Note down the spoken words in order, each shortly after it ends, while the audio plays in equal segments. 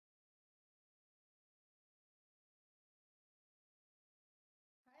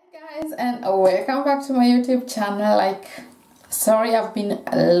Guys, and welcome back to my YouTube channel. Sorry, I've been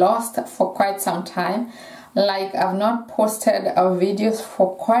lost for quite some time. I've not posted videos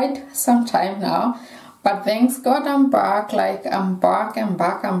for quite some time now, but thanks God I'm back. I'm back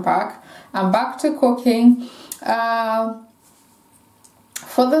to cooking.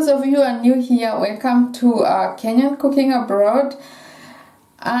 For those of you who are new here, welcome to Kenyan Cooking Abroad.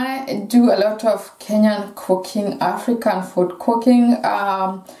 I do a lot of Kenyan cooking, African food cooking,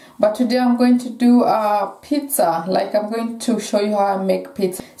 but today I'm going to do pizza. I'm going to show you how I make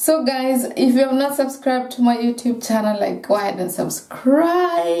pizza. So guys, if you have not subscribed to my YouTube channel, go ahead and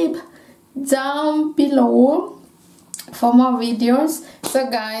subscribe down below for more videos. So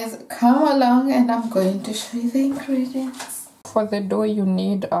guys, come along and I'm going to show you the ingredients. For the dough you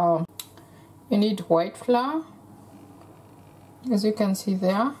need white flour, as you can see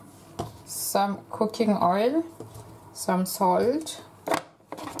there, some cooking oil, some salt,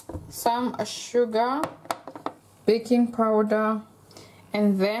 some sugar, baking powder,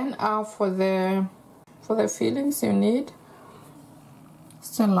 and then for the fillings you need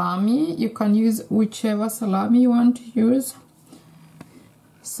salami. You can use whichever salami you want to use,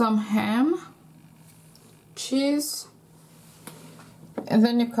 some ham, cheese, and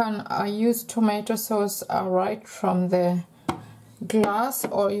then you can use tomato sauce right from the glass,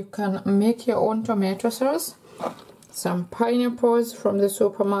 or you can make your own tomato sauce. Some pineapples from the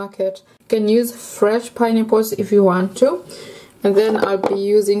supermarket. You can use fresh pineapples if you want to. And then I'll be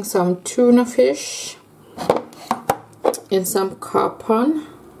using some tuna fish and some capon.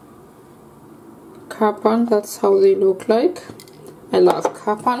 That's how they look like. I love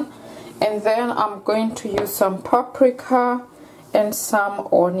capon. And then I'm going to use some paprika and some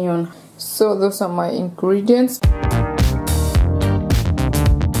onion. So those are my ingredients.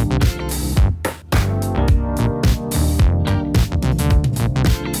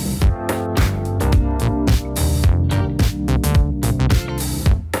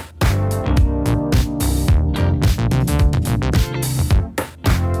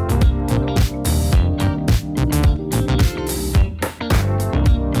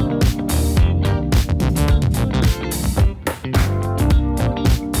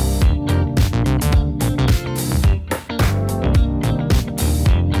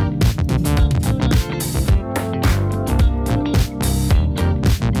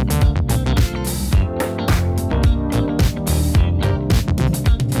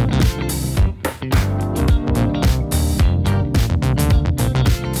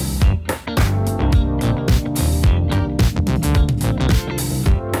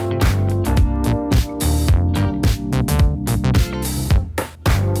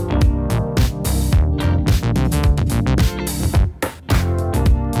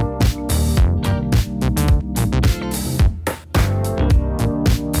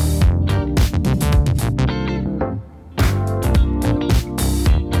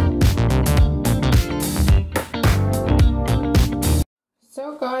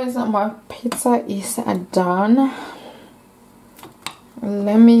 Guys, my pizza is done.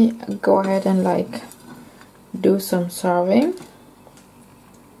 Let me go ahead and do some serving.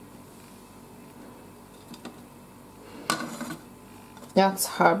 That's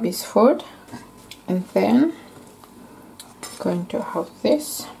hubby's food, and then I'm going to have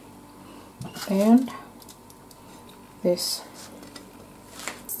this and this.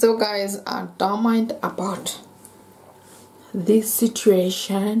 So guys, I don't mind about this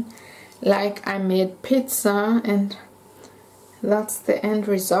situation. I made pizza and that's the end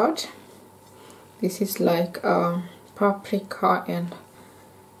result. This is paprika and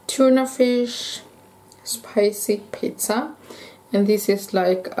tuna fish spicy pizza, and this is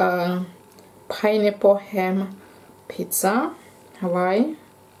pineapple ham pizza, Hawaii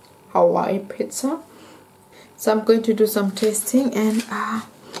pizza. So I'm going to do some tasting, and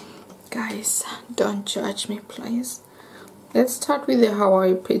guys, don't judge me please. Let's start with the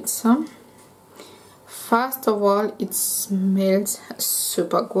Hawaii pizza. First of all, it smells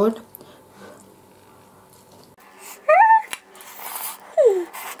super good.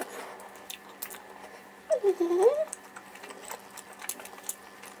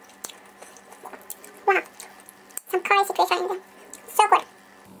 Wow, some curry situation in there. So good.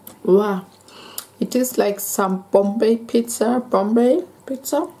 Wow, it is like some Bombay pizza.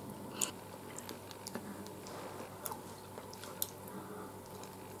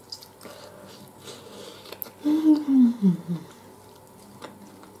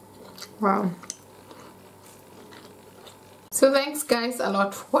 Wow. So thanks guys a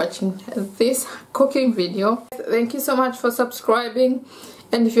lot for watching this cooking video. Thank you so much for subscribing,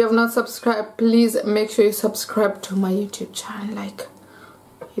 and if you have not subscribed, please make sure you subscribe to my YouTube channel.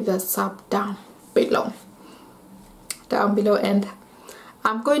 hit the sub down below, and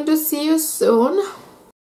I'm going to see you soon.